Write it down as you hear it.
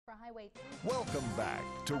for Highway 3. Welcome back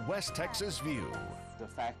to West Texas View. The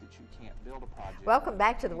fact that you can't build a project. Welcome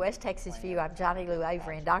back to the West Texas View. I'm Johnny Lou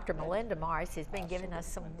Avery, and Dr. Melinda Morris has been giving us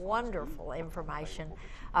some wonderful information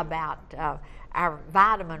about our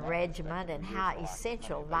vitamin regimen and how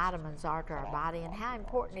essential vitamins are to our body and how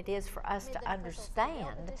important it is for us to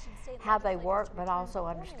understand how they work, but also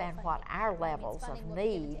understand what our levels of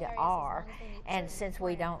need are. And since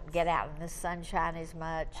we don't get out in the sunshine as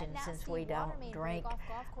much, and since we don't drink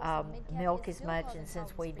milk as much, and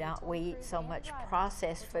since we eat so much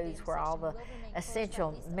processed foods where all the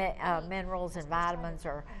essential minerals and vitamins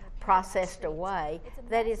are processed away,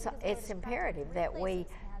 that it's imperative that we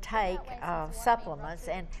take supplements.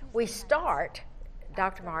 And we start,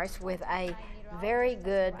 Dr. Morris, with a very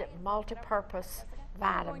good multi-purpose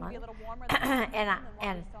vitamin.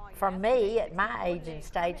 and for me, at my age and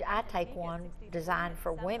stage, I take one designed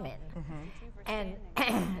for women. And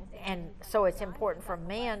so it's important for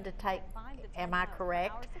men to take, am I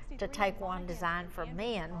correct, to take one designed for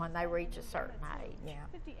men when they reach a certain age? Yeah.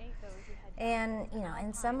 And, you know,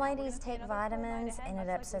 and some ladies take vitamins and it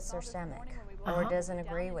upsets their stomach or doesn't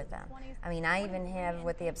agree with them. I mean, I even have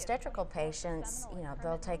with the obstetrical patients, you know,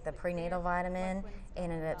 they'll take the prenatal vitamin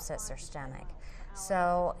and it upsets their stomach.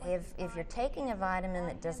 So if you're taking a vitamin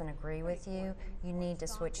that doesn't agree with you, you need to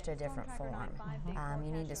switch to a different form.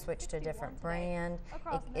 You need to switch to a different brand.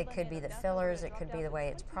 It could be the fillers, it could be the way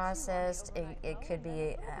it's processed, it could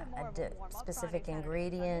be a specific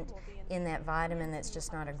ingredient in that vitamin that's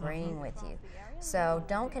just not agreeing with you. So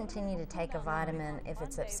don't continue to take a vitamin if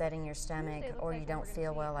it's upsetting your stomach or you don't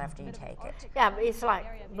feel well after you take it. Yeah, it's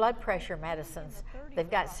like blood pressure medicines. They've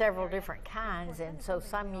got several different kinds, and so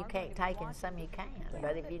some you can't take and some you can.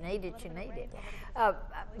 But if you need it, you need it.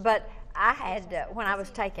 But I had, when I was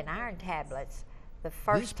taking iron tablets, the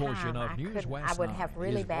first time I would have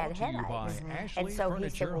really bad headaches. And so he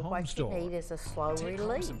said, well, what you need is a slow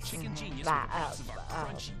release by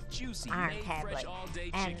iron tablet.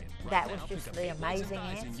 And that was just the amazing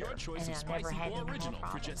answer. And I never had any more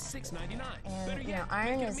problems. And, you know,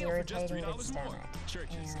 iron is irritating to the stomach.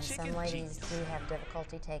 And some ladies do have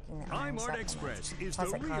difficulty taking the iron supplements.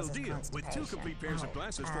 Plus it causes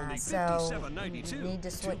constipation. So you need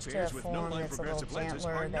to switch to a form that's a little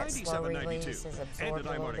gentler, that slow release is absorbed a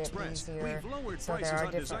little bit easier. So there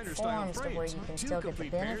are different forms to where you can still get the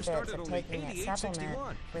benefits of taking that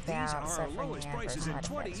supplement without suffering the adverse side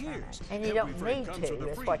effects from it. And you don't need to,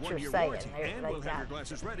 is what you're saying. They've got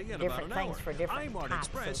different things for different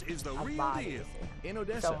types of bodies. In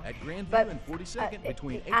Odessa at Grand View But and 42nd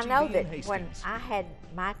between I know HEB that and when Hastings. I had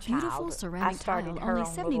my Beautiful child, I ceramic started tile, her only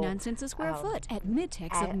on 79 little, cents a square foot at Midtex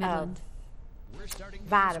of at, Midland.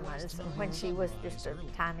 vitamins when she was just a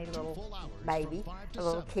tiny little baby, a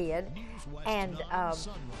little kid, and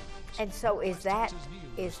so is that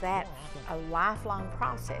a lifelong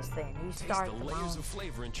process then? You start them on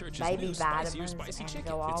baby vitamins and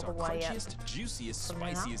go all the way up from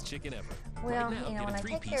there? Well, you know, when I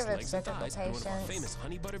take care of obstetrical patients,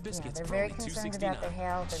 they're very concerned about their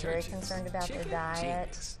health, they're very concerned about their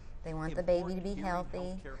diet. They want the baby to be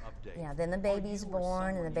healthy. You know, then the baby's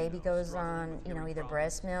born and the baby goes on, you know, either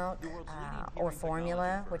breast milk or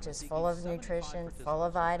formula, which is full of nutrition, full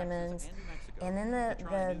of vitamins. And then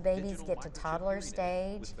the babies get to toddler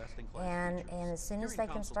stage, and as soon as they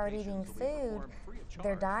can start eating food,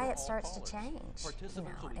 their diet starts to change, you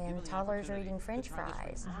know, and toddlers are eating French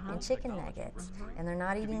fries and chicken nuggets, and they're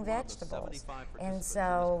not eating vegetables. And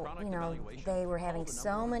so, you know, they were having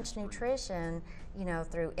so much nutrition, you know,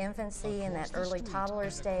 through infancy and that early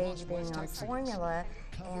toddler stage being on formula,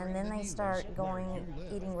 and then they start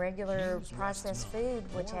eating regular processed food,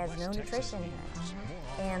 which has no nutrition in it.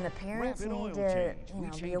 And the parents need to, you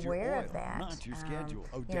know, be aware of that,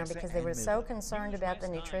 you know, because they were so concerned about the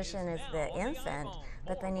nutrition as the infant,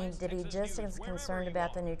 but they need to be just as concerned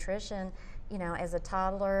about the nutrition, you know, as a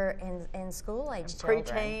toddler and school-age children.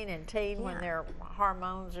 Preteen and teen when their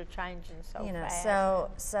hormones are changing so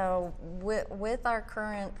fast. So with our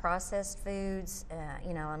current processed foods,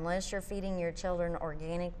 you know, unless you're feeding your children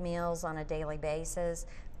organic meals on a daily basis,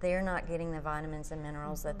 they're not getting the vitamins and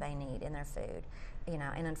minerals that they need in their food. You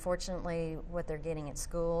know, and unfortunately, what they're getting at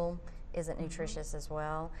school isn't nutritious as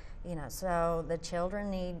well. You know, so the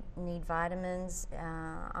children need vitamins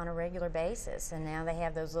on a regular basis, and now they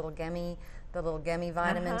have those little gummy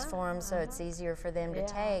vitamins for them, so it's easier for them to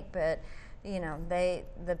take. But you know,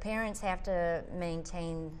 the parents have to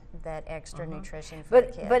maintain that extra nutrition for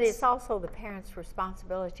the kids. But it's also the parents'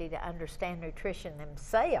 responsibility to understand nutrition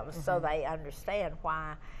themselves, so they understand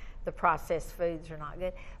why the processed foods are not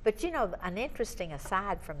good. But you know, an interesting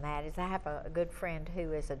aside from that is I have a good friend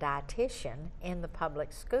who is a dietitian in the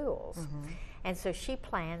public schools. And so she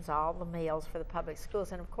plans all the meals for the public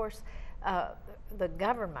schools. And of course, the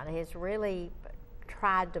government has really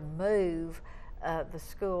tried to move the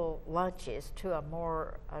school lunches to a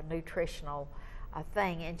more nutritional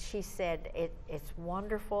thing. And she said it's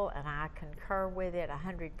wonderful, and I concur with it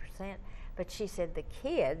 100%. But she said the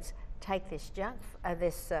kids take this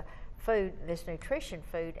food, this nutrition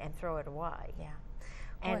food, and throw it away. Yeah.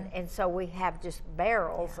 And so we have just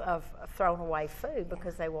barrels of thrown away food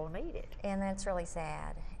because they won't eat it. And that's really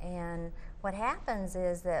sad. And what happens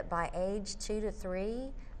is that by age 2 to 3,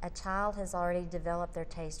 a child has already developed their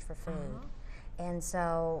taste for food. And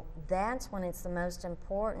so that's when it's the most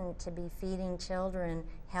important to be feeding children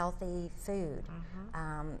healthy food,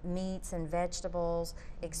 meats and vegetables,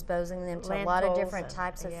 exposing them to a lot of different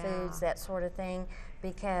types of foods, that sort of thing.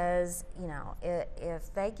 Because, you know,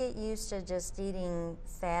 if they get used to just eating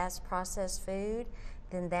fast processed food,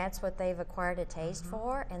 then that's what they've acquired a taste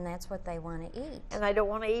for, and that's what they want to eat. And they don't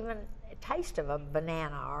want to even taste of a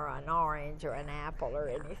banana or an orange or an apple or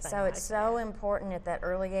anything. So it's so important at that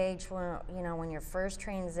early age when, you know, when you're first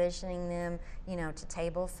transitioning them, you know, to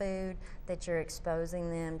table food, that you're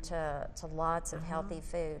exposing them to lots of healthy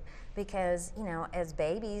food. Because, you know, as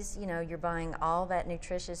babies, you know, you're buying all that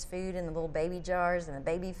nutritious food in the little baby jars and the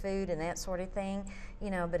baby food and that sort of thing,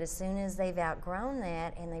 you know, but as soon as they've outgrown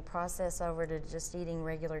that and they process over to just eating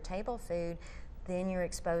regular table food, then you're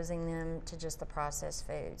exposing them to just the processed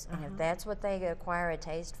foods. And if that's what they acquire a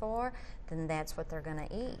taste for, then that's what they're going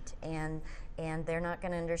to eat. And they're not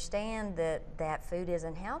going to understand that that food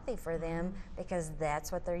isn't healthy for them because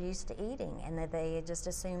that's what they're used to eating, and that they just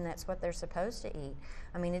assume that's what they're supposed to eat.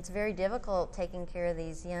 I mean, it's very difficult taking care of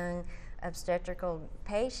these young obstetrical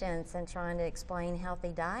patients and trying to explain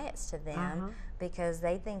healthy diets to them because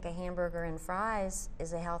they think a hamburger and fries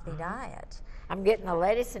is a healthy diet. I'm getting the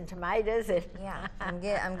lettuce and tomatoes, and Yeah, I'm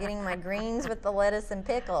getting my greens with the lettuce and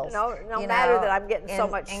pickles. no you matter know, that I'm getting so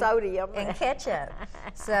much sodium and ketchup.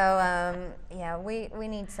 So yeah, we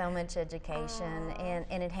need so much education,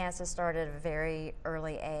 and it has to start at a very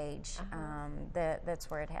early age. That's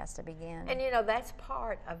where it has to begin. And you know, that's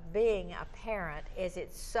part of being a parent, is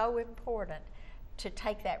it's so important to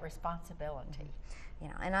take that responsibility. You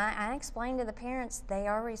know, and I explain to the parents they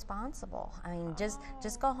are responsible. I mean, just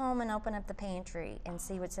go home and open up the pantry and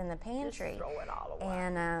see what's in the pantry. Just throw it all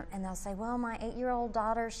away. And they'll say, well, my 8-year-old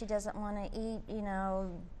daughter, she doesn't want to eat, you know,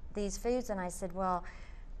 these foods. And I said, well,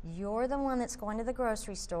 you're the one that's going to the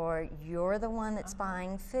grocery store. You're the one that's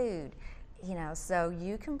buying food. You know, so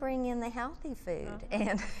you can bring in the healthy food.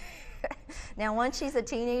 And now, once she's a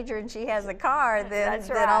teenager and she has a car, then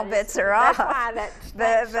all bets are off.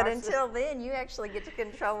 But until then, you actually get to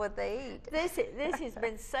control what they eat. This has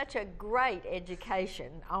been such a great education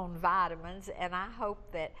on vitamins, and I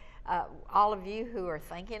hope that all of you who are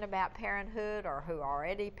thinking about parenthood, or who are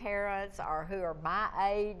already parents, or who are my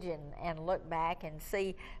age and look back and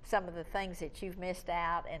see some of the things that you've missed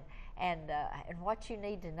out and what you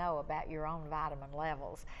need to know about your own vitamin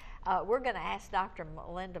levels. We're going to ask Dr.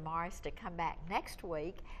 Melinda Morris to come back next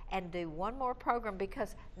week and do one more program,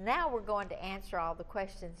 because now we're going to answer all the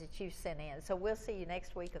questions that you sent in. So we'll see you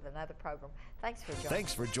next week with another program. Thanks for joining us.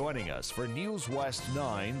 Thanks for joining us for News West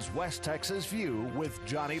 9's West Texas View with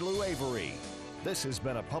Johnny Lou Avery. This has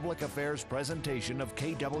been a public affairs presentation of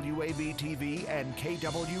KWAB TV and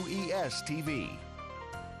KWES TV.